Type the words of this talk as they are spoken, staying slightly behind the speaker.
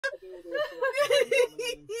I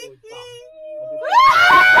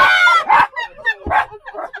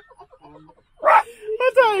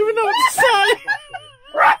don't even know what to say.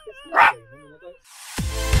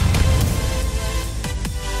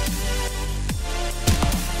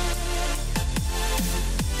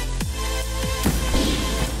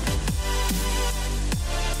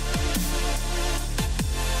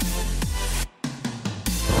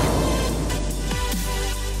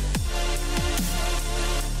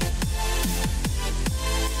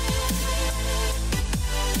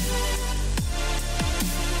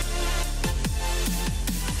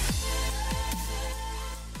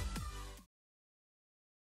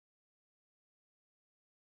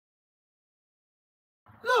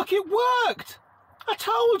 Look, it worked! I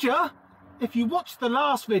told you! If you watched the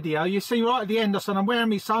last video, you see right at the end I said I'm wearing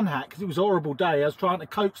my sun hat because it was a horrible day. I was trying to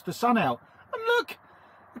coax the sun out. And look,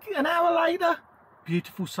 an hour later,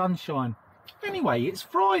 beautiful sunshine. Anyway, it's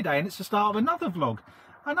Friday and it's the start of another vlog.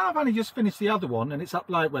 I know I've only just finished the other one and it's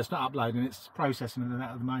uploaded. Well, it's not uploading, it's processing and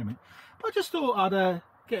that at the moment. But I just thought I'd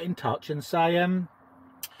get in touch and say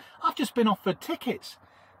I've just been offered tickets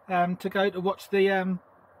to go to watch the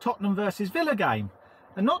Tottenham versus Villa game.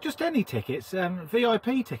 And not just any tickets,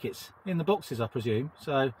 VIP tickets in the boxes, I presume.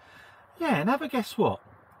 So, yeah, and have a guess what?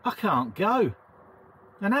 I can't go.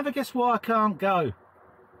 And have a guess why I can't go?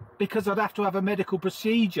 Because I'd have to have a medical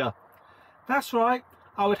procedure. That's right,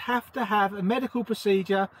 I would have to have a medical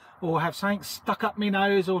procedure or have something stuck up my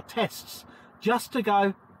nose or tests just to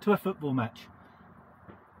go to a football match.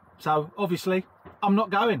 So, obviously, I'm not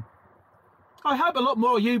going. I hope a lot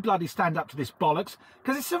more of you bloody stand up to this bollocks,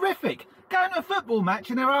 because it's horrific. Going to a football match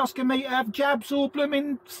and they're asking me to have jabs or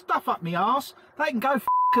blooming stuff up my arse. They can go f***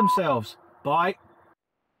 themselves. Bye.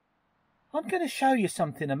 I'm going to show you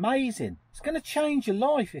something amazing. It's going to change your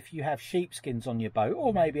life if you have sheepskins on your boat,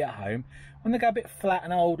 or maybe at home. When they go a bit flat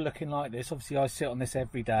and old looking like this, obviously I sit on this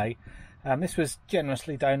every day. This was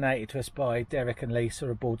generously donated to us by Derek and Lisa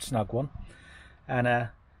aboard Snug One. And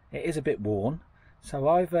it is a bit worn. So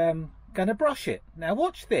I've going to brush it. Now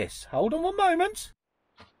watch this. Hold on one moment.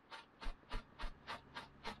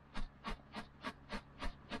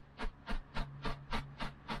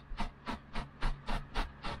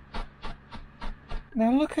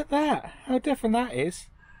 Now look at that, how different that is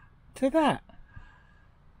to that.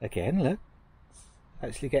 Again, look,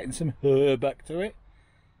 actually getting some hair back to it.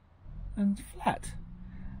 And flat.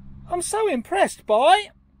 I'm so impressed, boy!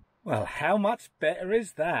 Well, how much better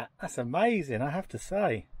is that? That's amazing, I have to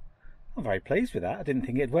say. I'm very pleased with that. I didn't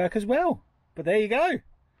think it'd work as well. But there you go.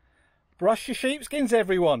 Brush your sheepskins,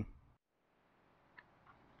 everyone.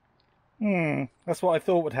 That's what I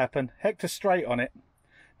thought would happen. Hector straight on it.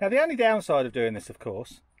 Now the only downside of doing this, of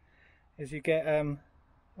course, is you get a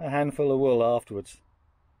handful of wool afterwards.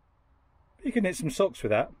 You can knit some socks with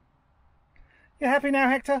that. You happy now,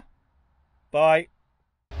 Hector? Bye.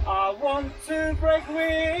 I want to break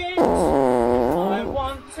wind. I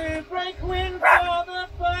want to break wind for the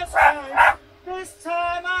first time. This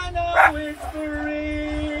time I know it's for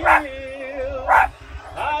real.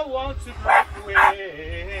 I want to break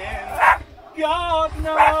wind. God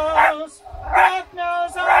knows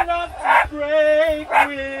I love to break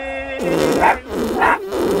wind.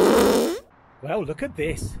 Well, look at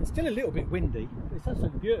this. It's still a little bit windy, but it's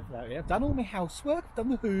absolutely beautiful out here. I've done all my housework, I've done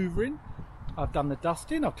the hoovering, I've done the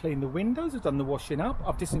dusting, I've cleaned the windows, I've done the washing up,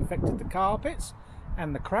 I've disinfected the carpets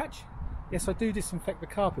and the cratch. Yes, I do disinfect the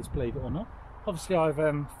carpets, believe it or not. Obviously, I've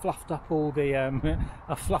fluffed up all the,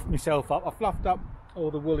 I fluffed myself up, I fluffed up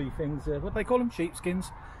all the woolly things, what do they call them,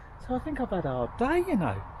 sheepskins. So I think I've had a hard day, you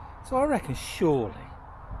know. So I reckon surely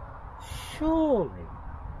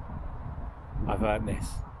I've earned this.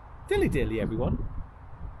 Dilly dilly, everyone.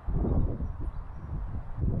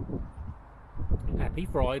 Happy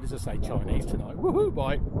Friday, as I say Chinese tonight. Woohoo,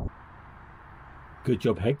 bye. Good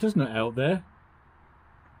job, Hector's not out there.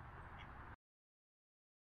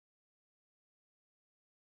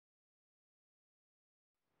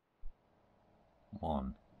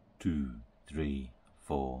 One, 2, 3,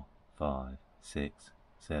 4, 5, 6,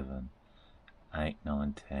 7, 8,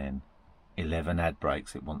 9, 10, 11 ad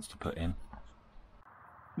breaks it wants to put in.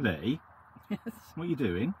 Lee? Yes. What are you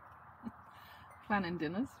doing? Planning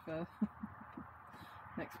dinners for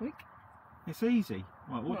next week. It's easy.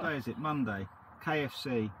 Right, what day is it? Monday,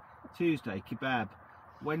 KFC, Tuesday, kebab,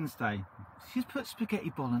 Wednesday, she's put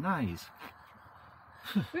spaghetti bolognese.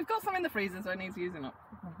 We've got some in the freezer, so it needs using up.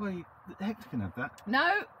 Well, Hector can have that.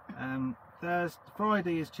 No! Thursday,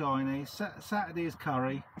 Friday is Chinese, Saturday is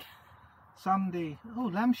curry, Sunday, oh,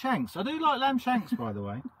 lamb shanks. I do like lamb shanks, by the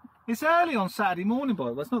way. It's early on Saturday morning,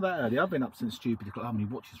 boy. Well, it's not that early. I've been up since stupid o'clock. How many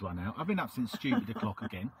watches run out? I've been up since stupid o'clock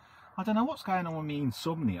again. I don't know what's going on with me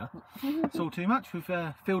insomnia. It's all too much. We've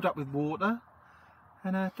filled up with water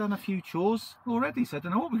and done a few chores already. So I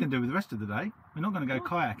don't know what we're going to do with the rest of the day. We're not going to go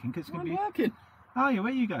kayaking because it's going to be working. Oh, yeah,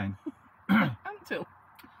 where are you going? Until.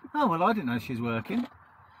 Oh, well, I didn't know she was working.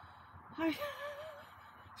 It's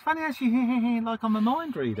funny how she like I'm a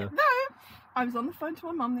mind reader. No, I was on the phone to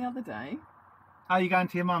my mum the other day. Are you going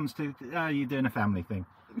to your mum's to? Oh, you're doing a family thing.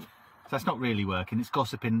 So that's not really working. It's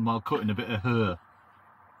gossiping while cutting a bit of her.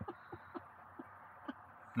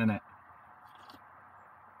 Isn't it?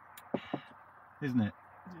 Isn't it?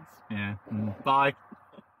 Yes. Yeah. Bye.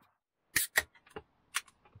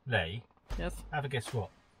 Lee. Yes. Have a guess what?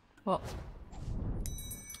 What?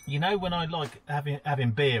 You know when I like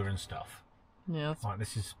having beer and stuff? Yes. Right,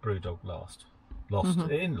 this is Brewdog Lost.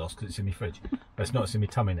 It isn't lost because it's in my fridge. But it's not, it's in my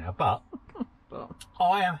tummy now. But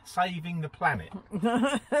I am saving the planet.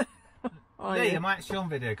 Lee, I'm actually on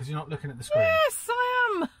video because you're not looking at the screen. Yes,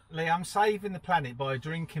 I am. Lee, I'm saving the planet by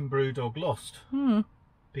drinking Brewdog Lost.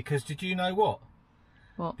 Because did you know what?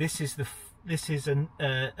 What? This is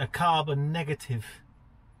a carbon negative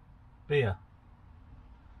beer.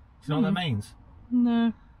 Do you know what that means?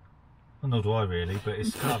 No. Well, nor do I really, but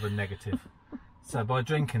it's carbon negative. So by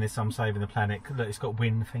drinking this, I'm saving the planet. Look, it's got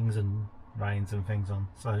wind things and rains and things on.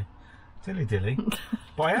 So, dilly dilly.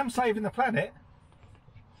 But I am saving the planet.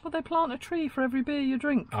 But they plant a tree for every beer you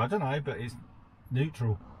drink. I don't know, but it's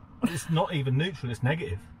neutral. It's not even neutral, it's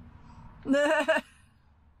negative.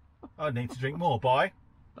 I need to drink more. Bye.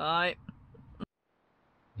 Bye.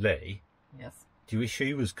 Lee? Yes. Do you wish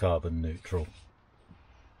she was carbon neutral?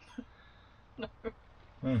 No.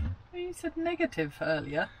 Well, you said negative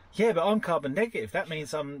earlier. Yeah, but I'm carbon negative. That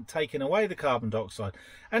means I'm taking away the carbon dioxide.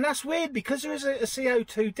 And that's weird because there is a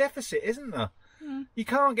CO2 deficit, isn't there? You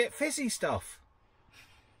can't get fizzy stuff.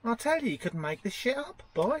 I'll tell you couldn't make this shit up.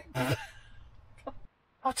 Bye.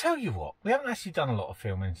 I'll tell you what, we haven't actually done a lot of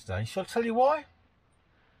filming today. Shall I tell you why?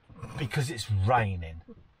 Because it's raining.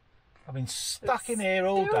 I've been stuck in here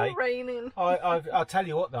all day. Raining. I'll tell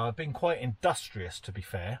you what though, I've been quite industrious to be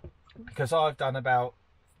fair. Because I've done about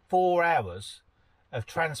 4 hours of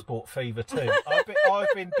transport fever too.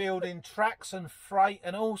 I've been building tracks and freight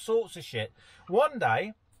and all sorts of shit. One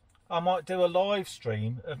day I might do a live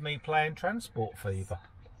stream of me playing transport fever.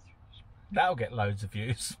 That'll get loads of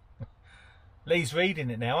views. Lee's reading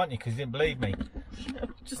it now, aren't you? Because you didn't believe me. No,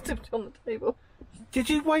 just tipped it on the table. Did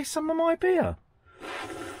you waste some of my beer?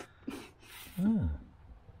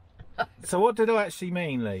 So what did I actually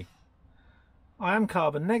mean, Lee? I am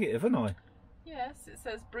carbon negative, aren't I? Yes, it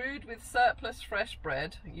says brewed with surplus fresh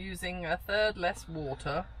bread using 1/3 less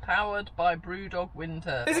water, powered by Brewdog wind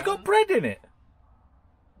turbines. Has it got bread in it?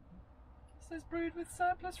 It says brewed with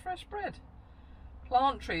surplus fresh bread.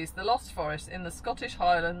 Plant trees. The Lost Forest in the Scottish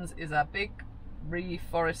Highlands is a big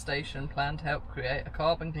reforestation plan to help create a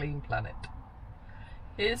carbon clean planet.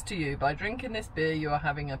 Here's to you. By drinking this beer, you are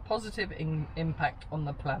having a positive impact on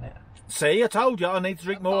the planet. See, I told you I need to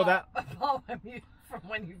drink more of that. Apart from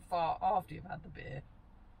when you fart after you've had the beer.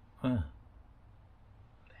 There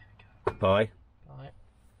we go. Bye. Bye.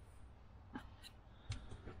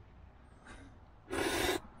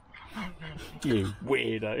 You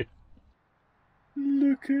weirdo.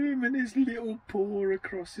 Look at him and his little paw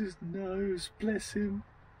across his nose, bless him.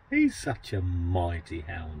 He's such a mighty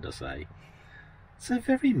hound, I say. So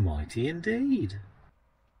very mighty indeed.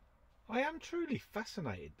 I am truly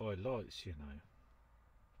fascinated by lights, you know.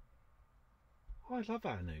 I love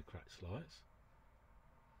our new Cracks lights.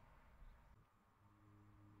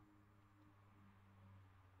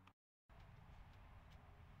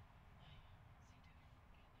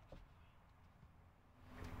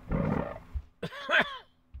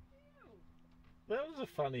 That was a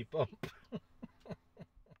funny bump.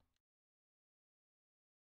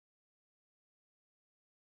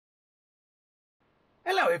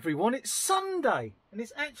 Hello everyone, it's Sunday and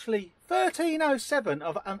it's actually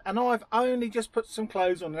 13:07 and I've only just put some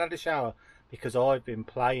clothes on and had a shower because I've been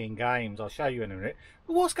playing games. I'll show you in a minute.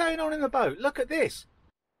 But what's going on in the boat? Look at this.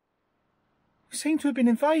 We seem to have been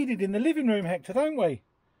invaded in the living room, Hector, don't we?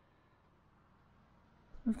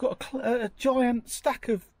 We've got a giant stack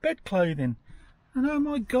of bed clothing. And oh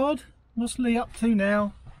my God, what's Lee up to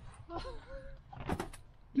now?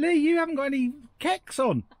 Lee, you haven't got any kecks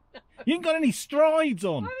on. You ain't got any strides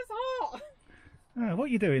on. I was hot. Oh, what are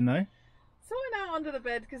you doing though? Sorting out under the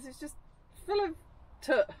bed because it's just full of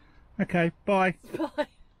toot. Okay, bye. Bye.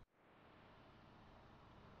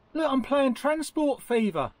 Look, I'm playing Transport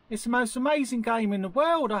Fever. It's the most amazing game in the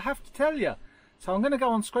world, I have to tell you. So I'm going to go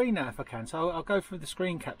on screen now if I can. So I'll go through the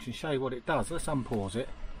screen capture and show you what it does. Let's unpause it.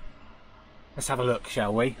 Let's have a look,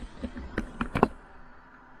 shall we?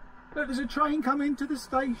 Look, there's a train coming to the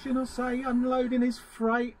station, I say, unloading his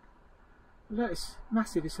freight. Look, it's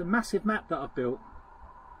massive. It's a massive map that I've built.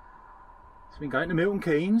 It's been going to Milton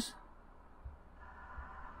Keynes.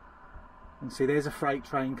 And see, there's a freight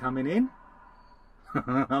train coming in.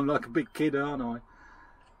 I'm like a big kid, aren't I?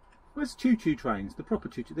 Where's choo-choo trains? The proper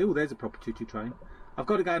choo-choo. Oh, there's a proper choo-choo train. I've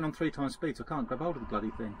got it going on 3 times speed, so I can't grab hold of the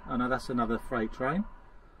bloody thing. Oh no, that's another freight train.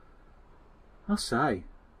 I say.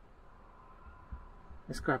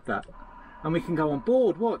 Let's grab that. And we can go on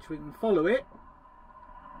board. Watch, we can follow it.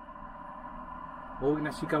 Or we can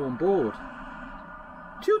actually go on board.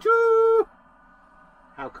 Choo-choo!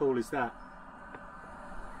 How cool is that?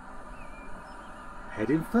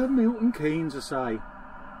 Heading for Milton Keynes, I say.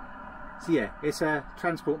 So yeah, it's a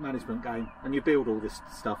transport management game, and you build all this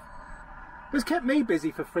stuff. It's kept me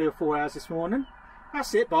busy for 3 or 4 hours this morning.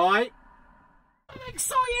 That's it, bye. I'm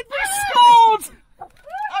excited, we scored!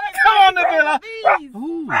 Come on, Nabila!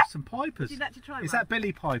 Ooh, some pipers. Would you like to try Is one? that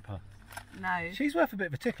Billy Piper? No. She's worth a bit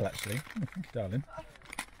of a tickle, actually. Oh, thank you, darling.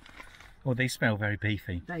 Oh, these smell very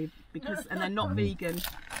beefy. And they're not vegan.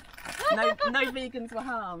 No vegans were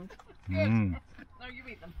harmed. Mm. No, you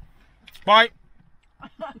eat them. Bye.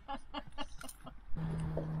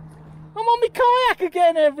 I'm on my kayak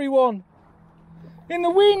again, everyone. In the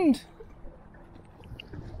wind.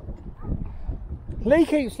 Lee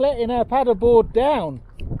keeps letting her paddleboard down.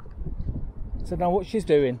 So now what she's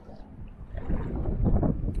doing.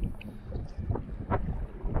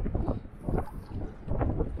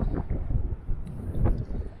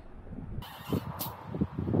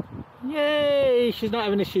 Yay! She's not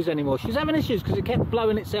having issues anymore. She's having issues because it kept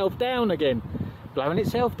blowing itself down again. Blowing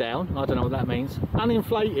itself down? I don't know what that means.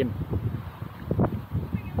 Uninflating.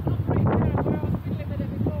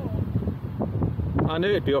 I knew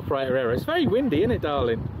it'd be operator error. It's very windy, isn't it,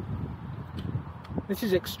 darling? This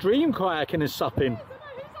is extreme kayaking and supping.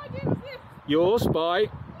 Yours, bye.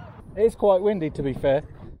 It's quite windy, to be fair.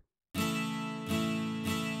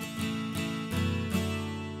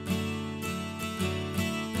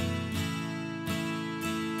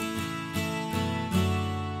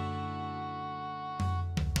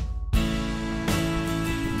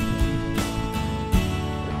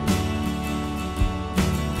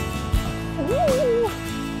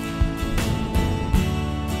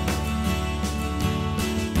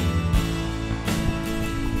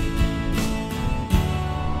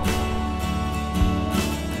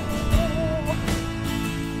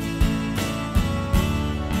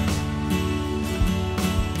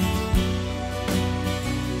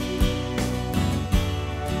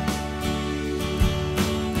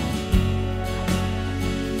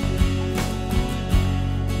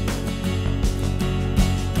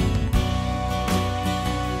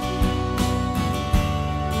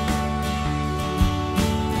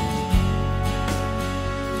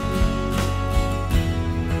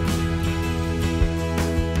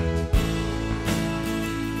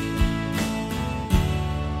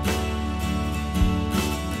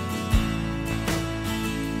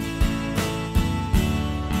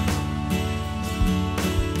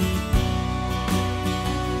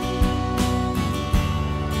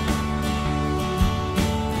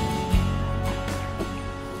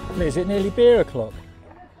 Is it nearly beer o'clock?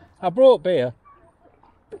 I brought beer.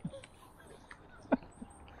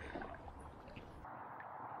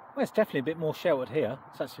 Well, it's definitely a bit more sheltered here.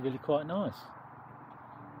 It's actually really quite nice,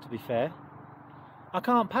 to be fair. I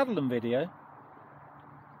can't paddle them video.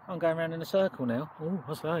 I'm going around in a circle now. Oh,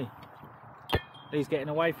 what's that? Lee's getting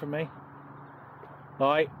away from me.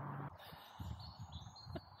 Right.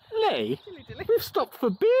 Lee, Dilly dilly. we've stopped for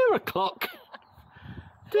beer o'clock.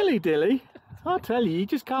 Dilly dilly. I'll tell you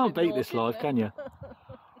just can't beat this life, can you?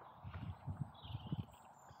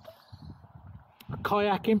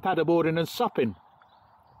 Kayaking, paddleboarding and supping.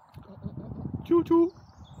 Choo choo.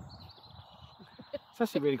 It's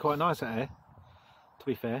actually really quite nice out here, to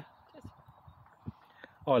be fair.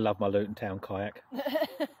 Oh, I love my Luton Town kayak.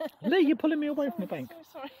 Lee, you're pulling me away from the bank.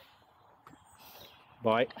 Sorry.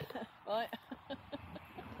 Right. Right.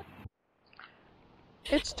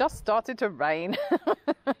 It's just started to rain.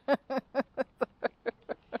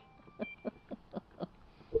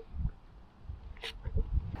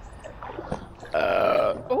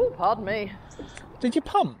 Oh, pardon me. Did you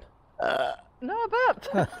pump? No, I burped.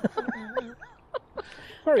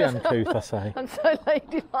 Very uncouth, I say. I'm so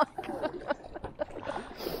ladylike.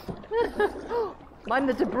 Mind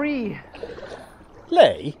the debris.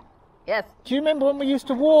 Lee, Yes, do you remember when we used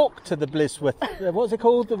to walk to the Blissworth? What's it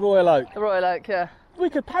called? The Royal Oak. the Royal Oak, yeah. We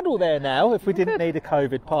could paddle there now if we didn't need a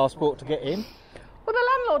COVID passport to get in. Well, the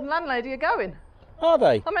landlord and landlady are going. Are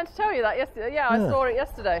they? I meant to tell you that yesterday. Yeah, I saw it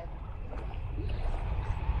yesterday.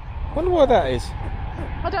 Wonder why that is.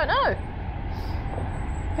 I don't know.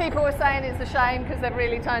 People were saying it's a shame because they've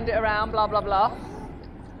really turned it around, blah, blah, blah.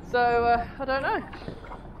 So, I don't know.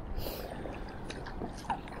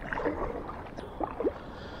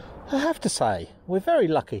 I have to say, we're very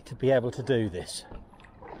lucky to be able to do this.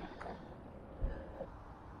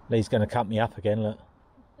 Lee's going to cut me up again, look.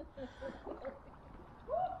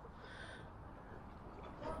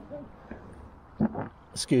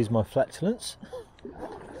 Excuse my flatulence.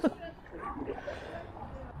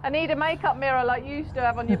 I need a makeup mirror like you used to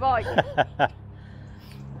have on your bike.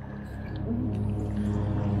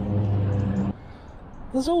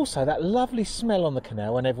 There's also that lovely smell on the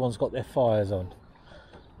canal when everyone's got their fires on.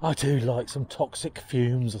 I do like some toxic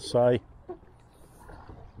fumes, I say.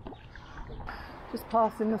 Just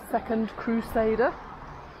passing the second Crusader.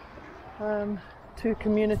 2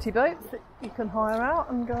 community boats that you can hire out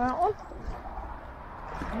and go out on.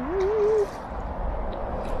 Ooh.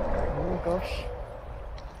 Oh gosh.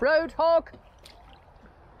 Road hog!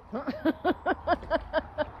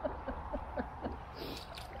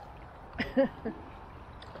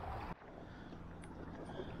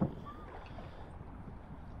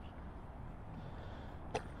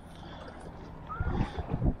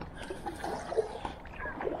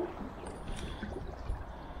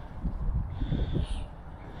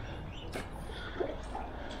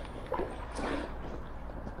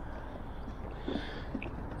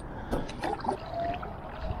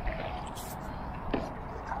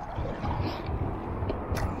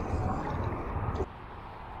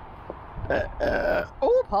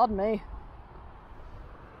 Oh, pardon me.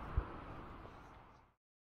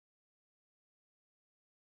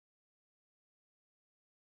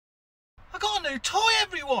 I got a new toy,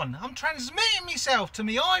 everyone. I'm transmitting myself to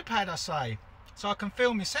my iPad, I say, so I can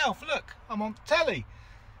film myself. Look, I'm on telly.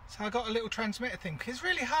 So I got a little transmitter thing. It's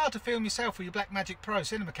really hard to film yourself with your Blackmagic Pro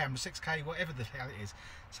cinema camera, 6K, whatever the hell it is.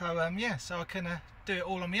 So yeah, so I can do it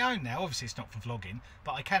all on my own now. Obviously it's not for vlogging,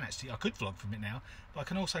 but I can actually, I could vlog from it now, but I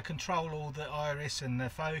can also control all the iris and the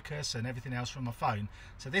focus and everything else from my phone.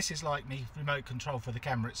 So this is like me remote control for the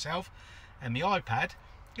camera itself, and my iPad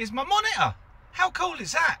is my monitor. How cool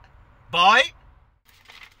is that? Bye.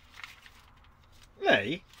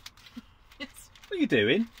 Lee? Yes. What are you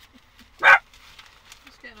doing?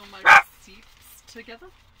 Just getting all my receipts together.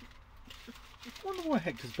 I wonder why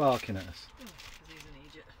Hector's barking at us. Because he's an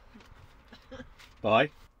idiot.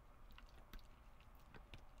 Bye.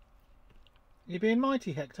 Are you being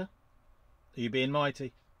mighty, Hector? Are you being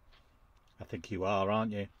mighty? I think you are,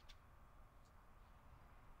 aren't you? You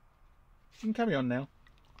can carry on now.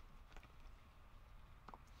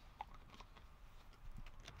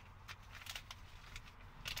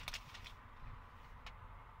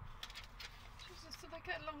 Jesus, do they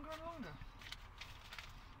get longer and longer?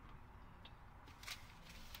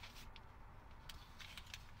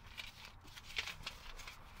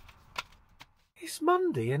 It's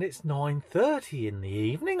Monday and it's 9:30 in the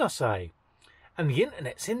evening, I say. And the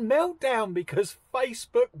internet's in meltdown because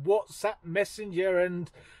Facebook, WhatsApp, Messenger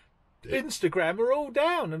and Instagram are all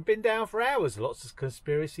down and been down for hours. Lots of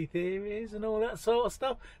conspiracy theories and all that sort of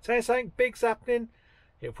stuff. Saying something big's happening.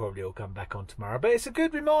 It'll probably all come back on tomorrow. But it's a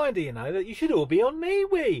good reminder, you know, that you should all be on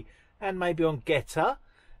MeWe. And maybe on Getter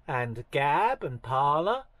and Gab and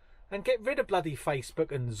Parler. And get rid of bloody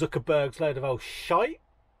Facebook and Zuckerberg's load of old shite.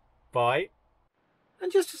 Bye.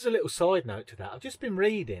 And just as a little side note to that, I've just been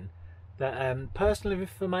reading that personal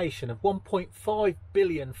information of 1.5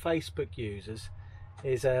 billion Facebook users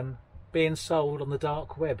is being sold on the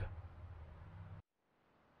dark web.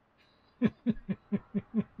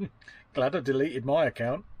 Glad I deleted my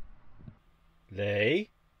account. Lee?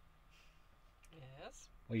 Yes.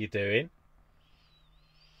 What are you doing?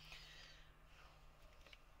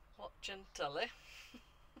 Watching telly.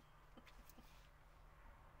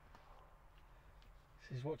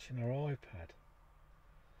 She's watching her iPad.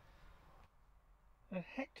 And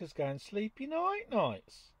Hector's going sleepy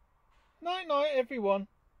nights. Night night, everyone.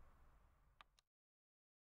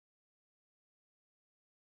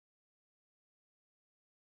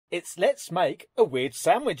 It's let's make a weird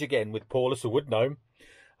sandwich again with Paulus the Wood Gnome.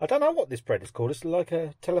 I don't know what this bread is called. It's like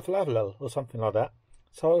a telefalafel or something like that.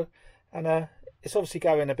 So, and it's obviously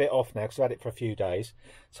going a bit off now because I've had it for a few days.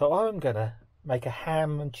 So I'm going to make a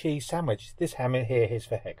ham and cheese sandwich. This ham in here is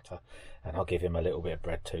for Hector. And I'll give him a little bit of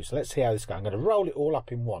bread too. So let's see how this goes. I'm going to roll it all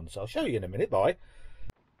up in one. So I'll show you in a minute. Bye.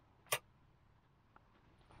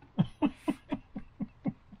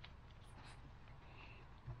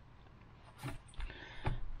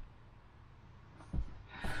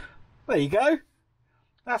 There you go.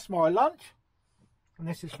 That's my lunch. And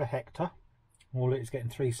this is for Hector. All it is getting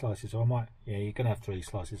 3 slices, or I might... Yeah, you're going to have 3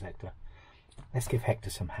 slices, Hector. Let's give Hector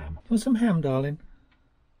some ham. Want some ham, darling?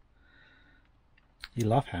 You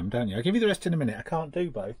love ham, don't you? I'll give you the rest in a minute. I can't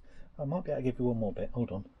do both. I might be able to give you one more bit.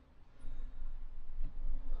 Hold on.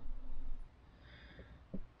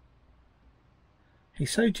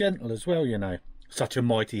 He's so gentle as well, you know. Such a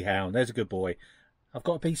mighty hound. There's a good boy. I've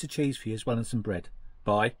got a piece of cheese for you as well and some bread.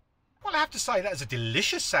 Bye. Well, I have to say that was a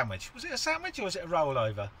delicious sandwich. Was it a sandwich or was it a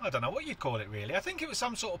rollover? I don't know what you'd call it really. I think it was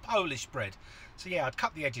some sort of Polish bread. So yeah, I'd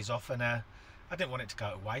cut the edges off and I didn't want it to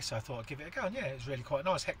go to waste, so I thought I'd give it a go. And yeah, it was really quite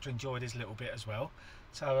nice. Hector enjoyed his little bit as well.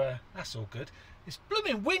 So that's all good. It's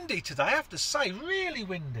blooming windy today, I have to say. Really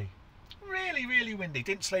windy. Really, really windy.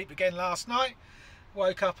 Didn't sleep again last night.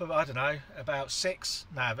 Woke up, I don't know, about 6.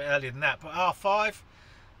 No, a bit earlier than that, but 5:30.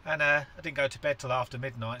 And I didn't go to bed till after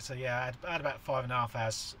midnight, so yeah, I had about 5.5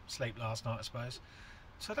 hours sleep last night, I suppose.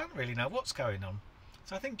 So I don't really know what's going on.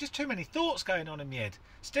 So I think just too many thoughts going on in my head.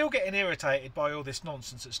 Still getting irritated by all this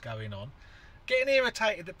nonsense that's going on. Getting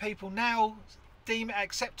irritated that people now deem it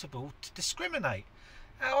acceptable to discriminate.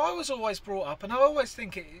 Now, I was always brought up, and I always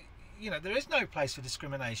think it, you know, there is no place for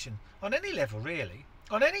discrimination on any level, really,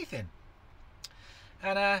 on anything.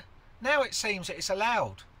 And now it seems that it's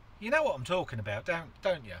allowed. You know what I'm talking about,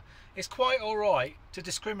 don't you? It's quite all right to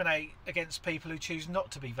discriminate against people who choose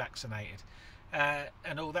not to be vaccinated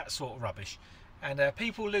and all that sort of rubbish. And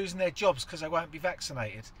people losing their jobs because they won't be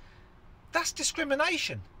vaccinated. That's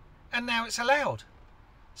discrimination. And now it's allowed.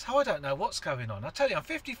 So I don't know what's going on. I tell you, I'm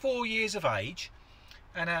 54 years of age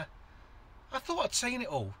and I thought I'd seen it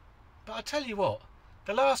all. But I tell you what,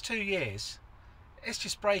 the last 2 years, it's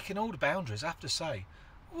just breaking all the boundaries, I have to say.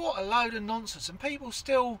 What a load of nonsense, and people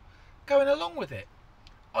still going along with it.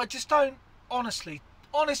 I just don't, honestly,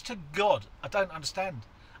 honest to God, I don't understand.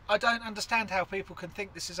 I don't understand how people can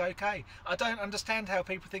think this is okay. I don't understand how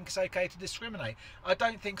people think it's okay to discriminate. I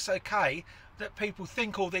don't think it's okay that people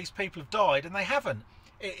think all these people have died and they haven't.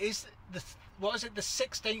 It is, the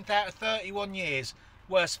 16th out of 31 years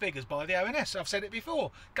worst figures by the ONS. I've said it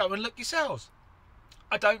before. Go and look yourselves.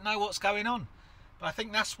 I don't know what's going on. I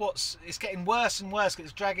think that's it's getting worse and worse.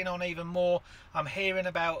 It's dragging on even more. I'm hearing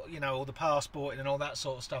about, you know, all the passporting and all that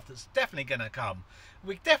sort of stuff that's definitely going to come.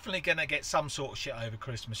 We're definitely going to get some sort of shit over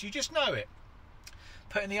Christmas. You just know it.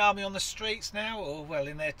 Putting the army on the streets now, or well,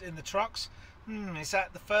 in the trucks. Is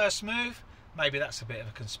that the first move? Maybe that's a bit of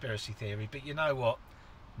a conspiracy theory, but you know what?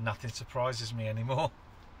 Nothing surprises me anymore.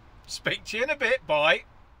 Speak to you in a bit. Bye.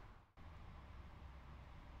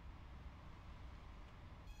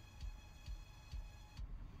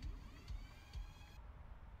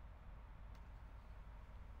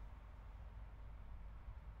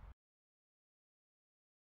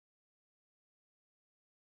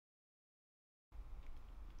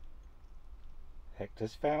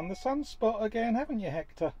 Hector's found the sunspot again, haven't you,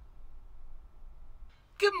 Hector?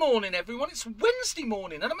 Good morning, everyone. It's Wednesday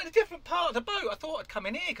morning and I'm in a different part of the boat. I thought I'd come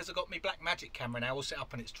in here because I've got my Black Magic camera now all set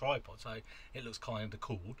up on its tripod, so it looks kind of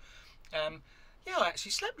cool. Yeah, I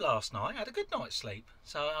actually slept last night. I had a good night's sleep.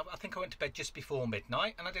 So I think I went to bed just before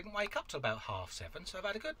midnight and I didn't wake up till about 7:30. So I've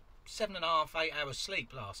had a good 7.5, 8 hours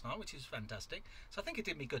sleep last night, which is fantastic. So I think it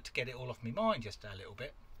did me good to get it all off my mind just a little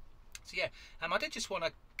bit. So yeah, I did just want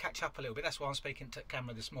to catch up a little bit. That's why I'm speaking to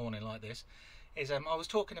camera this morning like this. I was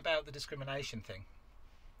talking about the discrimination thing,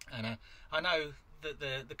 and I know that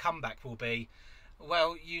the comeback will be,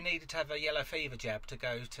 well, you needed to have a yellow fever jab to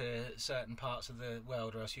go to certain parts of the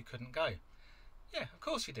world, or else you couldn't go. Yeah, of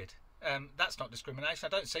course you did. That's not discrimination. I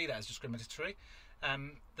don't see that as discriminatory.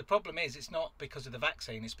 The problem is it's not because of the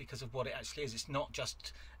vaccine, it's because of what it actually is. It's not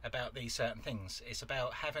just about these certain things. It's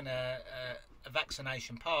about having a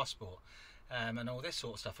vaccination passport and all this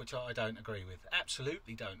sort of stuff, which I don't agree with.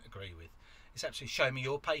 Absolutely don't agree with. It's actually show me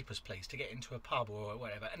your papers, please, to get into a pub or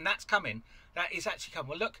whatever. And that's coming. That is actually coming.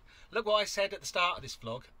 Well, look what I said at the start of this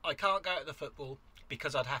vlog. I can't go to the football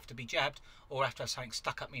because I'd have to be jabbed or have to have something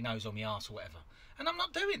stuck up my nose or my arse or whatever. And I'm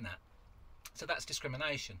not doing that. So that's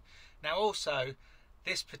discrimination. Now also,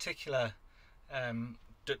 this particular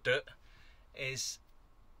is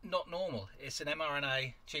not normal. It's an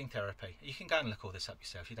mRNA gene therapy. You can go and look all this up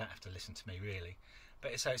yourself. You don't have to listen to me really.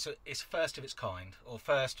 But it's first of its kind, or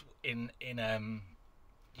first in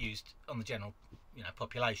used on the general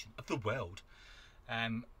population of the world.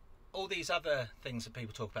 All these other things that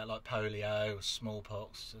people talk about, like polio,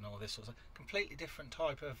 smallpox, and all this sort of stuff, completely different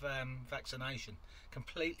type of vaccination.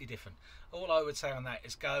 Completely different. All I would say on that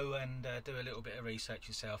is go and do a little bit of research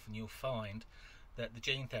yourself, and you'll find that the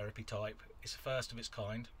gene therapy type is the first of its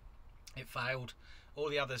kind. It failed. All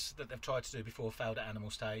the others that they've tried to do before failed at animal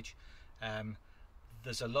stage.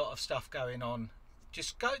 There's a lot of stuff going on.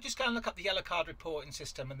 Just go and look up the yellow card reporting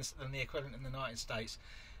system and the equivalent in the United States,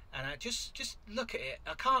 and just look at it.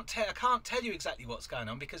 I can't tell you exactly what's going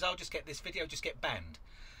on because I'll just get this video get banned.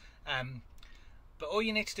 But all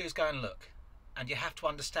you need to do is go and look, and you have to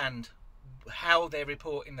understand how they're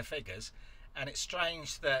reporting the figures. And it's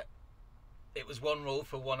strange that it was one rule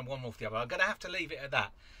for one and one rule for the other. I'm going to have to leave it at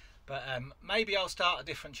that. But maybe I'll start a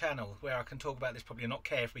different channel where I can talk about this probably and not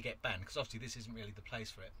care if we get banned, because obviously this isn't really the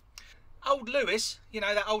place for it. Old Lewis, you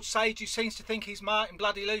know, that old sage who seems to think he's Martin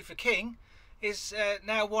Bloody Luther King, is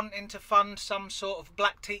now wanting to fund some sort of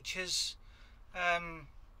black teachers, I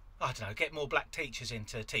don't know, get more black teachers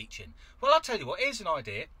into teaching. Well, I'll tell you what, here's an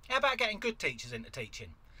idea. How about getting good teachers into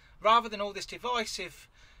teaching? Rather than all this divisive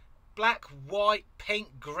black, white,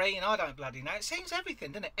 pink, green, I don't bloody know. It seems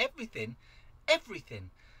everything, doesn't it? Everything.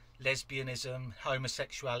 Everything. Lesbianism,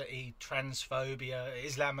 homosexuality, transphobia,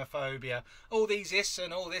 Islamophobia, all these this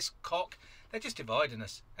and all this cock, they're just dividing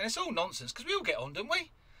us. And it's all nonsense, because we all get on, don't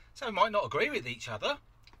we? So we might not agree with each other,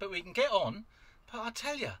 but we can get on. But I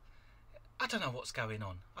tell you, I don't know what's going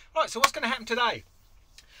on. Right, so what's going to happen today?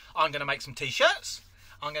 I'm going to make some t-shirts.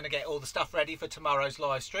 I'm going to get all the stuff ready for tomorrow's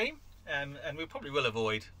live stream. And we probably will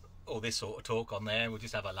avoid all this sort of talk on there. We'll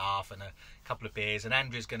just have a laugh and a couple of beers, and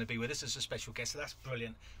Andrea's going to be with us as a special guest, so that's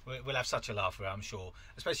brilliant. We'll have such a laugh with her, I'm sure,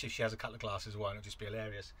 especially if she has a couple of glasses of wine. It'll just be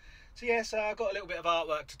hilarious. So yes, I've got a little bit of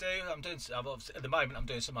artwork to do. At the moment I'm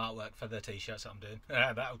doing some artwork for the t-shirts that I'm doing.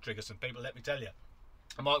 That'll trigger some people, let me tell you.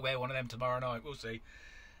 I might wear one of them tomorrow night, we'll see.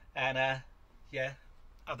 And yeah,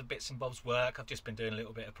 other bits and bobs work. I've just been doing a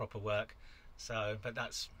little bit of proper work, so but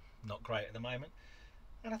that's not great at the moment.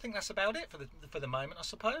 And I think that's about it for the moment, I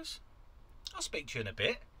suppose. I'll speak to you in a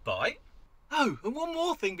bit. Bye. Oh, and one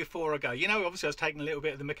more thing before I go. You know, obviously I was taking a little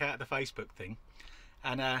bit of the mick out of the Facebook thing.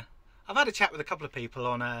 And I've had a chat with a couple of people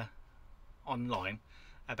on online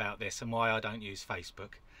about this and why I don't use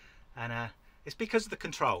Facebook. And it's because of the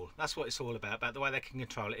control. That's what it's all about the way they can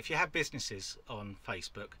control it. If you have businesses on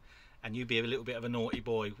Facebook and you be a little bit of a naughty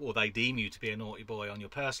boy, or they deem you to be a naughty boy on your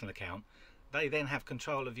personal account, they then have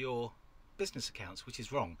control of your business accounts, which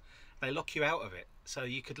is wrong. They lock you out of it. So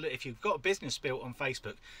you could, if you've got a business built on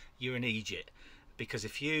Facebook, you're an idiot, because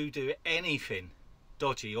if you do anything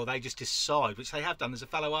dodgy, or they just decide, which they have done. There's a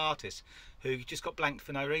fellow artist who just got blanked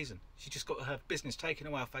for no reason. She just got her business taken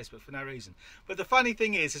away off Facebook for no reason. But the funny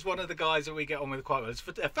thing is one of the guys that we get on with quite well. It's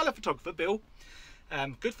a fellow photographer, Bill,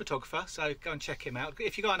 good photographer, so go and check him out.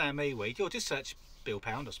 If you go on our MeWe, you'll just search Bill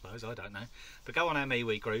Pound, I suppose, I don't know, but go on our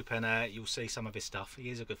MeWe group and you'll see some of his stuff. He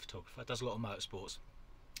is a good photographer, does a lot of motorsports.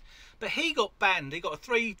 But he got banned. He got a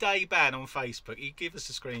 3-day ban on Facebook. He gave us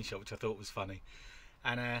a screenshot, which I thought was funny.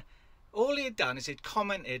 And all he had done is he'd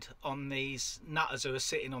commented on these nutters who are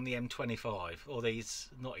sitting on the M25, or these,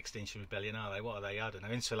 not Extinction Rebellion, are they? What are they? I don't know.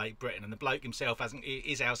 Insulate Britain. And the bloke himself hasn't,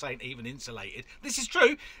 his house ain't even insulated. This is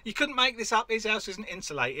true. You couldn't make this up. His house isn't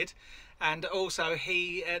insulated. And also,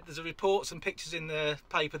 there's a reports and pictures in the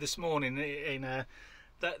paper this morning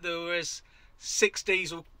that there was 6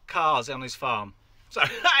 diesel cars on his farm. So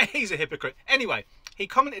he's a hypocrite. Anyway, he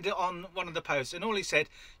commented on one of the posts, and all he said,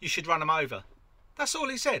 you should run them over. That's all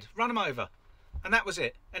he said, run them over. And that was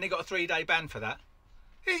it. And he got a 3-day ban for that.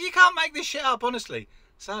 You can't make this shit up, honestly.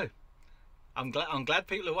 So, I'm glad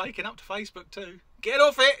people are waking up to Facebook too. Get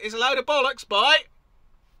off it, it's a load of bollocks, bye.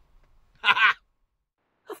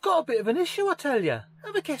 I've got a bit of an issue, I tell you.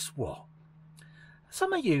 Ever guess what?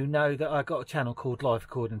 Some of you know that I got a channel called Life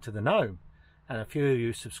According to the Gnome. And a few of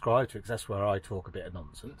you subscribe to it, because that's where I talk a bit of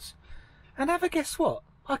nonsense. And ever guess what?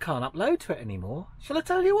 I can't upload to it anymore. Shall I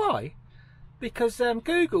tell you why? Because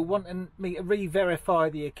Google wanted me to re-verify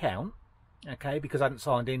the account, okay, because I hadn't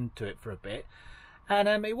signed into it for a bit. And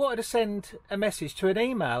it wanted to send a message to an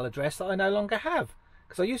email address that I no longer have.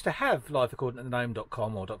 Because I used to have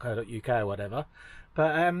lifeaccordingtothegnome.com or .co.uk or whatever.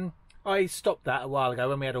 But I stopped that a while ago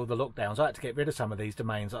when we had all the lockdowns. I had to get rid of some of these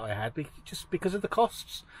domains that I had just because of the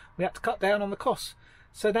costs. We had to cut down on the costs.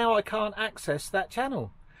 So now I can't access that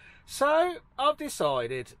channel. So I've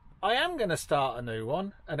decided I am going to start a new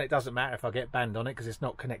one. And it doesn't matter if I get banned on it because it's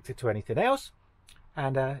not connected to anything else.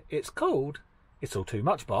 And it's called It's All Too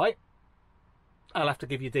Much Bite. I'll have to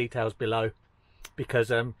give you details below. Because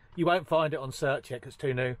you won't find it on search yet because it's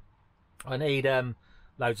too new. I need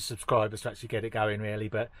loads of subscribers to actually get it going, really,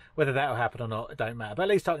 but whether that'll happen or not, it don't matter. But at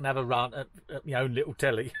least I can have a rant at my own little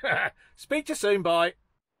telly. Speak to you soon, bye.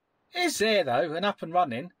 It's there though, and up and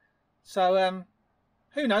running. So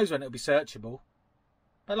who knows when it'll be searchable.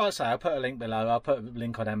 But like I say, I'll put a link below. I'll put a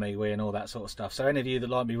link on MeWe and all that sort of stuff. So any of you that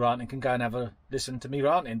like me ranting can go and have a listen to me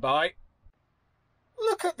ranting. Bye.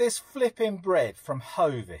 Look at this flipping bread from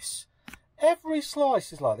Hovis. Every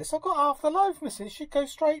slice is like this. I've got half the loaf missing. It should go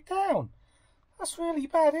straight down. That's really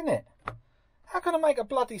bad, isn't it? How can I make a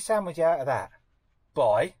bloody sandwich out of that?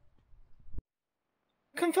 Bye.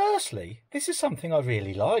 Conversely, this is something I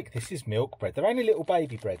really like. This is milk bread. They're only little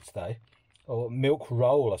baby breads though. Or milk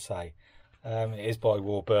roll, I say. It is by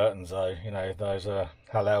Warburton's though. You know, those are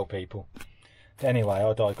halal people. Anyway,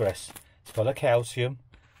 I digress. It's full of calcium.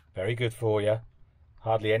 Very good for you.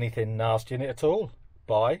 Hardly anything nasty in it at all.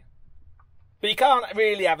 Bye. But you can't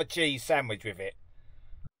really have a cheese sandwich with it.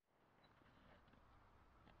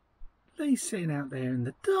 Lee's sitting out there in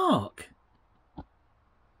the dark.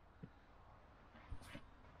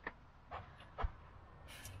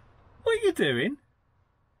 What are you doing?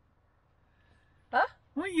 Huh?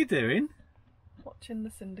 What are you doing? Watching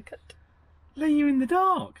the Syndicate. Lee, you're in the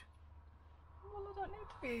dark. Well, I don't need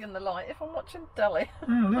to be in the light if I'm watching telly.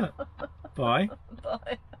 Oh, look. Bye.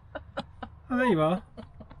 Bye. Oh, there you are.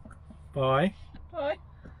 Bye. Bye.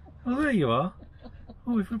 Oh, there you are.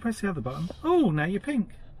 Oh, if we press the other button. Oh, now you're pink.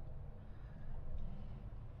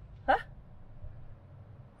 Huh?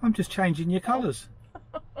 I'm just changing your colours.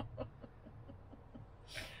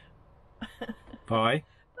 Bye.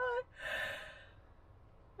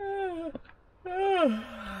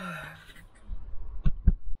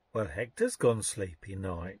 Well, Hector's gone sleepy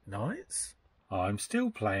nights. I'm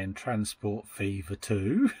still playing Transport Fever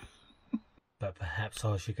 2. But perhaps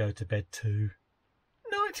I should go to bed too.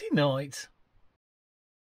 Nighty night.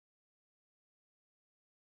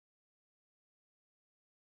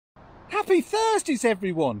 Happy Thursdays,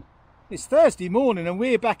 everyone. It's Thursday morning and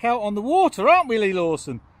we're back out on the water, aren't we, Lee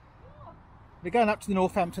Lawson? We're going up to the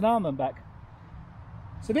Northampton Arm and back.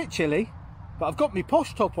 It's a bit chilly, but I've got my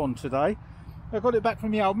posh top on today. I got it back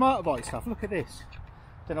from the old motorbike stuff. Look at this.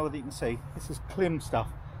 Don't know whether you can see. This is Klim stuff.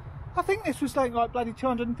 I think this was like bloody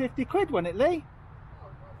 250 quid, wasn't it, Lee?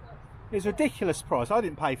 It was a ridiculous price. I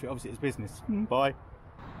didn't pay for it, obviously it's business. Bye.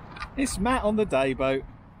 It's Matt on the day boat.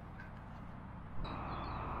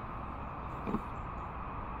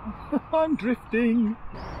 I'm drifting.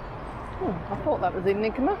 Oh, I thought that was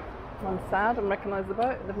Enigma. I'm sad and recognise the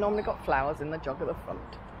boat. They've normally got flowers in the jog at the front.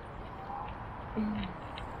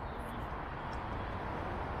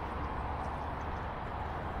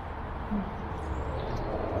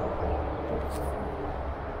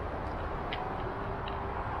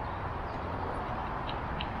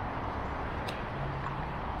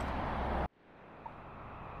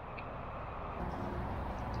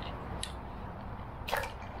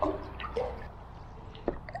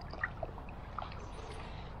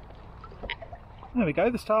 There we go,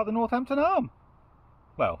 the start of the Northampton Arm.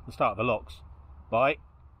 Well, the start of the locks. Bye.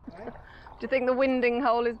 Do you think the winding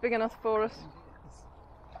hole is big enough for us?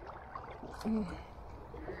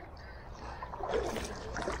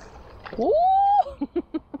 Ooh!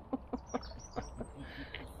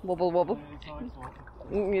 Wobble wobble.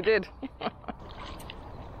 You did.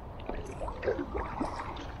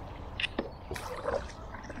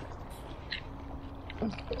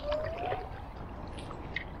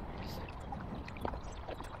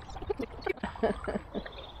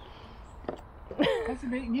 Nice to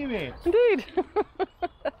meet you here. Indeed.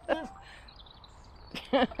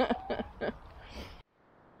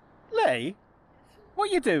 Lee, what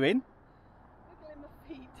are you doing? Wiggling my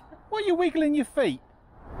feet. What are you wiggling your feet?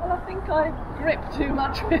 Well, I think I grip too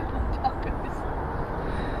much with the toes.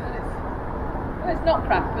 It's not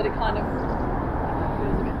crap, but it kind of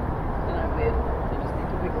feels a bit, you know, weird. I just need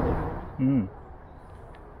to wiggle it.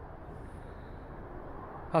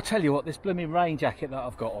 I'll tell you what, this blooming rain jacket that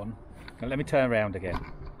I've got on, and let me turn around again.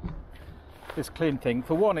 This Klim thing,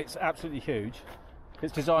 for one, it's absolutely huge.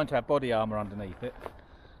 It's designed to have body armour underneath it,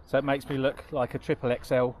 so it makes me look like a triple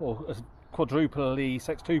XL or a quadruple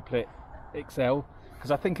sextuplet XL,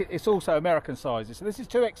 because I think it's also American sizes. So this is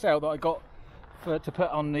 2XL that I got to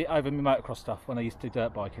put on the over my motocross stuff when I used to do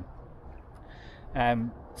dirt biking.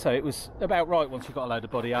 So it was about right once you got a load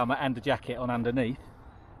of body armour and a jacket on underneath.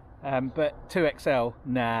 But 2XL,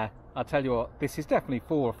 nah, I'll tell you what, this is definitely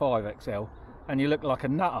 4 or 5XL, and you look like a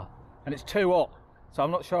nutter, and it's too hot, so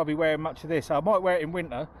I'm not sure I'll be wearing much of this. I might wear it in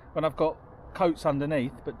winter when I've got coats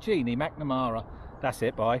underneath, but Jeannie McNamara, that's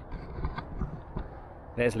it, bye.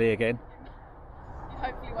 There's Lee again. You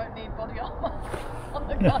hopefully won't need body armour on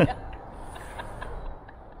the kayak.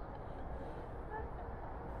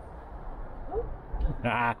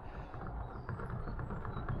 Nah.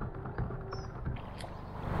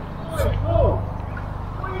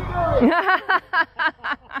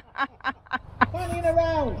 Running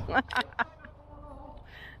around.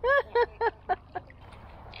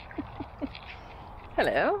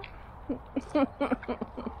 Hello.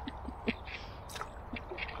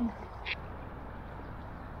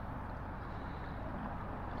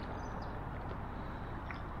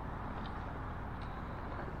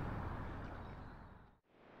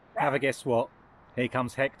 Have a guess what? Here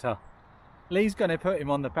comes Hector. Lee's going to put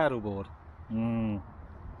him on the paddleboard.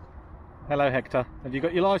 Hello Hector, have you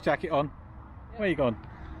got your life jacket on? Yeah. Where you gone?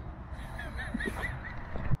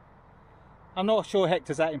 I'm not sure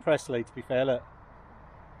Hector's that impressed, Lee, to be fair, look.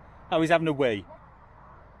 Oh, he's having a wee.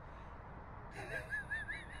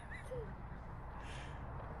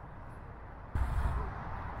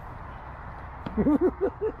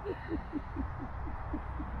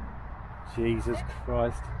 Jesus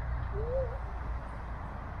Christ.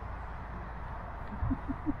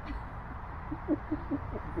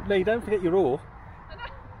 Lee, don't forget your oar.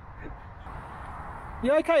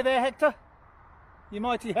 You okay there, Hector? You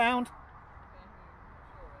mighty hound?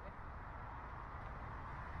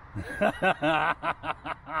 For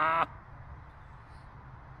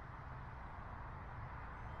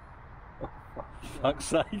fuck's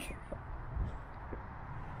sake. I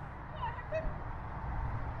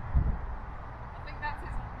think that's his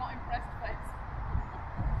not impressed face.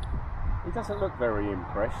 He doesn't look very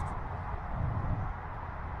impressed.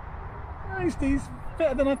 He's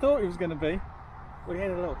better than I thought he was going to be. Well, he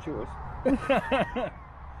had a lot of choice.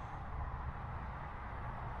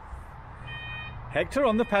 Hector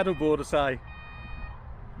on the paddleboard, I say.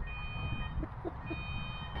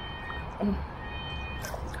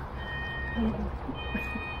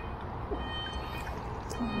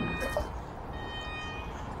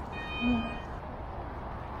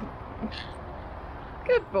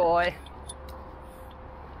 Good boy.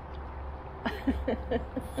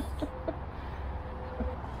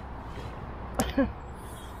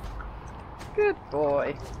 Good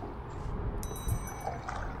boy.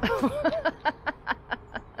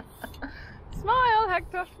 Smile,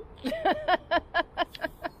 Hector.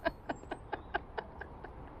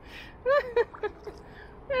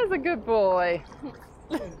 There's a good boy.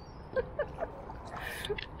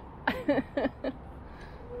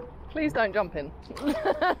 Please don't jump in.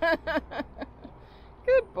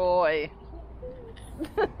 Good boy.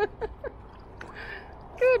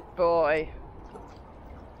 Good boy.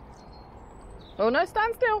 Oh no,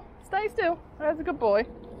 stand still. Stay still. There's a good boy.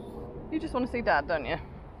 You just want to see Dad, don't you?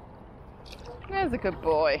 There's a good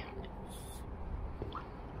boy.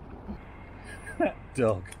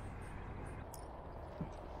 Dog.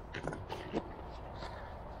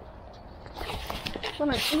 Come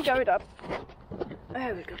on, you go, Dad.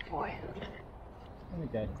 There's a good boy. There we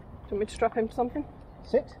go. Do you want me to strap him to something?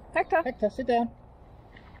 Sit. Hector. Hector, sit down.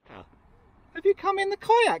 Have you come in the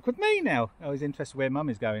kayak with me now? Oh, he's interested where Mum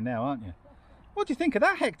is going now, aren't you? What do you think of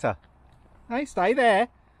that, Hector? Hey, stay there.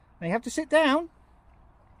 Now you have to sit down.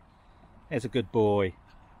 There's a good boy.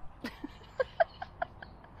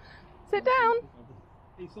 Sit down.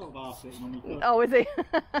 He's sort of half sitting on me. Oh, is he?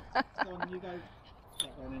 Go on, you go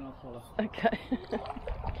that way and then I'll follow. Okay.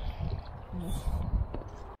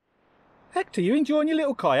 Hector, you enjoying your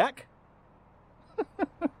little kayak?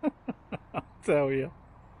 I'll tell you.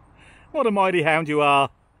 What a mighty hound you are.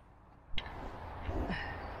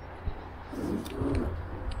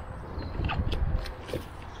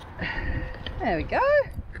 There we go.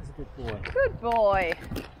 That's a good boy. Good boy.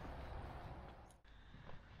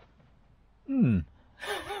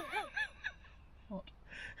 What?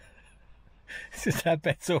 It's just our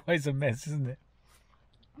bed's always a mess, isn't it?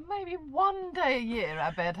 Maybe one day a year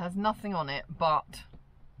our bed has nothing on it but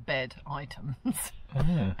bed items.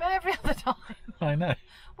 Oh. But every other time I know.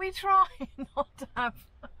 we try not to have.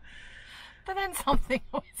 But then something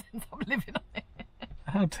always ends up living on it.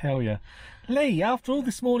 I'll tell you. Lee, after all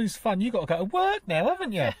this morning's fun, you've got to go to work now,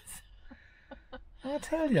 haven't you? Yes. I'll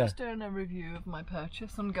tell you. Just doing a review of my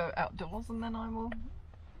purchase and go outdoors, and then I will.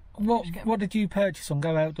 What did you purchase on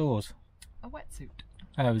Go Outdoors? A wetsuit.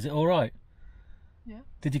 Oh, is it all right? Yeah.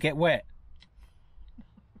 Did you get wet?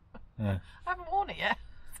 I haven't worn it yet.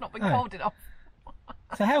 It's not been cold enough.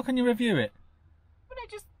 So how can you review it? But it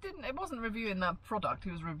just didn't. It wasn't reviewing that product.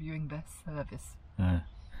 It was reviewing their service.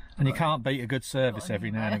 And you can't beat a good service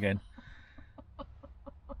every now and again.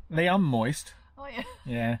 Lee, I'm moist. Oh yeah.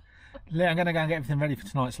 Yeah. Lee, I'm going to go and get everything ready for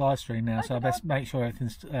tonight's live stream now, so I best make sure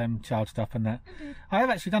everything's charged up and that. Indeed. I have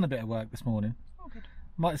actually done a bit of work this morning. Oh, good.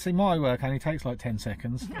 My work only takes like 10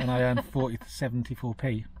 seconds and I earn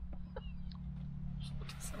 74p.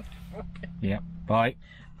 Yep, bye.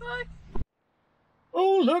 Bye.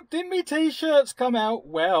 Oh look, didn't me t-shirts come out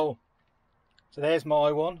well? So there's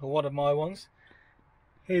my one, or one of my ones.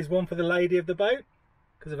 Here's one for the lady of the boat,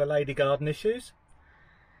 because of her lady garden issues.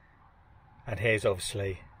 And here's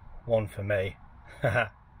obviously one for me.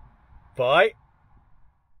 Bye.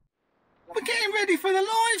 We're getting ready for the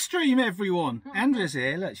live stream, everyone. Andrea's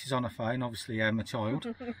here, look, she's on her phone, obviously a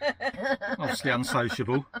child. Obviously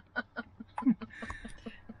unsociable.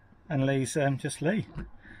 And Lee's just Lee.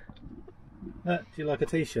 Do you like a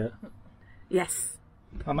t-shirt? Yes.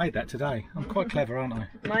 I made that today. I'm quite clever, aren't I?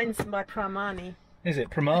 Mine's by Pramani. Is it?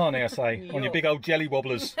 Pramani, I say, on your big old jelly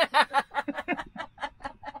wobblers.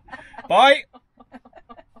 Bye!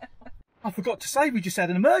 I forgot to say, we just had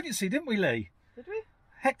an emergency, didn't we, Lee? Did we?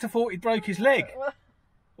 Hector thought he'd broke his leg.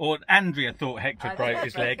 Or Andrea thought Hector had broke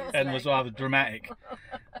his leg and was rather dramatic.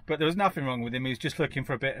 But there was nothing wrong with him, he was just looking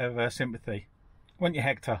for a bit of sympathy. Weren't you,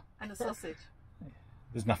 Hector? And a sausage.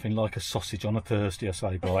 There's nothing like a sausage on a Thursday, I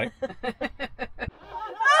say, boy.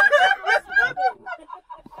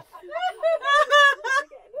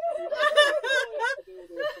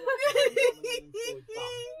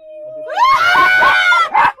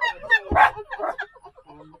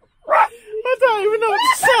 I don't even know what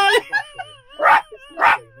to say.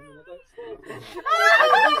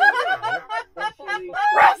 I can't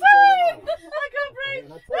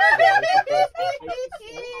breathe.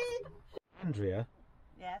 Andrea,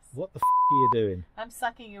 Yes. what the f are you doing? I'm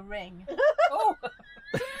sucking a ring. Oh.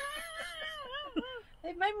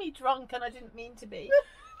 They've made me drunk and I didn't mean to be.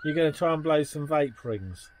 You're going to try and blow some vape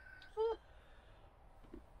rings.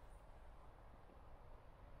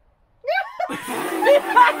 Is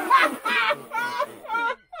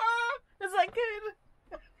that good?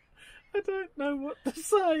 I don't know what to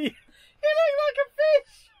say. You look like a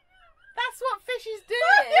fish. That's what fishes do.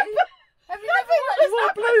 Have you never You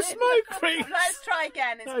want to blow watched smoke rings? Let's try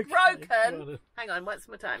again. It's Okay, broken. got it. Hang on, once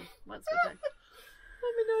more time. Once more time.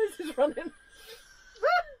 Oh, my nose is running.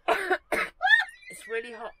 It's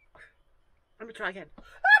really hot. Let me try again.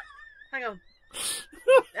 Hang on.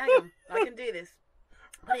 Hang on. I can do this.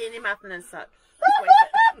 Put it in your mouth and then suck. Just wait a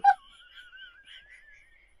bit.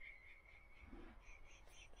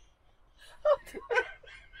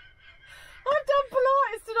 I've done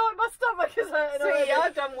Pilates tonight. My stomach is hurting. See,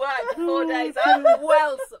 I've done work for 4 days. I'm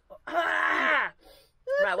well.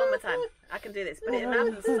 Right, one more time. I can do this. Put it in your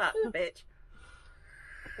mouth and suck, bitch.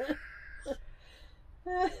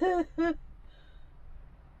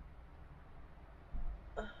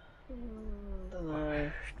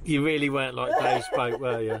 You really weren't like Dave's boat,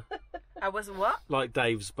 were you? I wasn't what? Like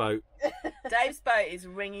Dave's boat. Dave's boat is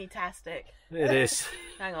ringy-tastic. It is.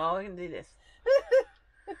 Hang on, I can do this.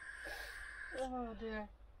 Oh dear.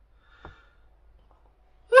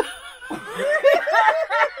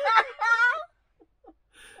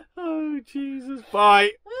 Oh, Jesus.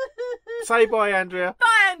 Bye. Say bye, Andrea.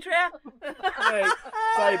 Bye, Andrea. Hey,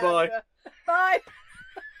 say bye. Bye.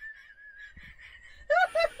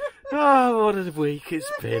 Oh, what a week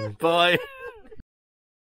it's been. Bye.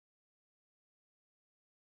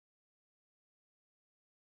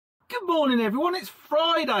 Good morning, everyone. It's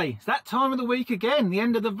Friday. It's that time of the week again, the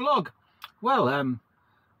end of the vlog. Well, oh,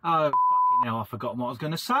 fucking hell, I've forgotten what I was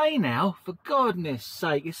going to say now. For goodness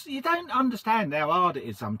sake, you don't understand how hard it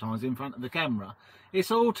is sometimes in front of the camera. It's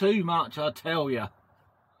all too much, I tell you.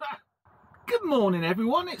 Good morning,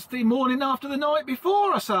 everyone. It's the morning after the night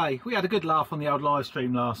before, I say. We had a good laugh on the old live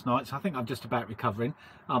stream last night, so I think I'm just about recovering.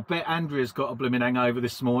 I bet Andrea's got a blooming hangover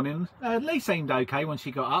this morning. Lee seemed okay when she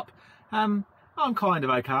got up. I'm kind of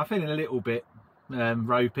okay. I'm feeling a little bit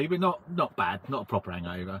ropey, but not bad. Not a proper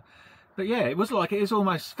hangover. But yeah, it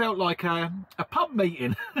almost felt like a pub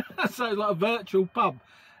meeting. So it was like a virtual pub.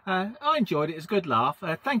 I enjoyed it. It's a good laugh.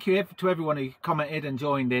 Thank you to everyone who commented and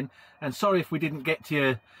joined in. And sorry if we didn't get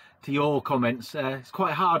to your comments. It's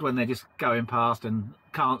quite hard when they're just going past and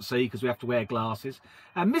can't see because we have to wear glasses.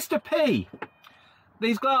 Mr. P,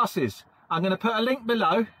 these glasses, I'm going to put a link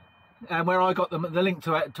below where I got them, the link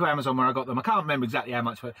to Amazon where I got them. I can't remember exactly how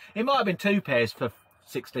much for it. It might have been 2 pairs for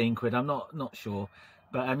 16 quid. I'm not sure.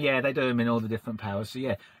 But yeah, they do them in all the different powers. So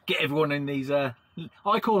yeah, get everyone in these, I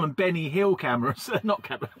call them Benny Hill cameras, not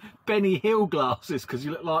camera, Benny Hill glasses, because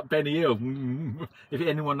you look like Benny Hill, if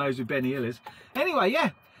anyone knows who Benny Hill is. Anyway, yeah,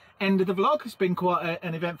 end of the vlog. It's been quite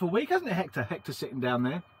an eventful week, hasn't it, Hector? Hector's sitting down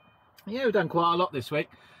there. Yeah, we've done quite a lot this week.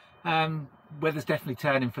 Weather's definitely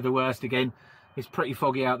turning for the worst again. It's pretty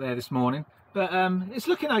foggy out there this morning. But it's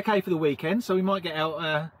looking okay for the weekend, so we might get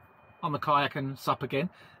out on the kayak and sup again.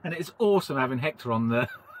 And it's awesome having Hector on the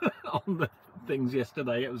on the things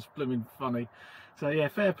yesterday. It was blooming funny. So yeah,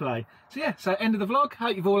 fair play. So yeah, so end of the vlog.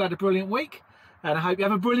 Hope you've all had a brilliant week, and I hope you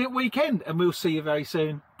have a brilliant weekend, and we'll see you very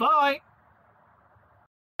soon. Bye.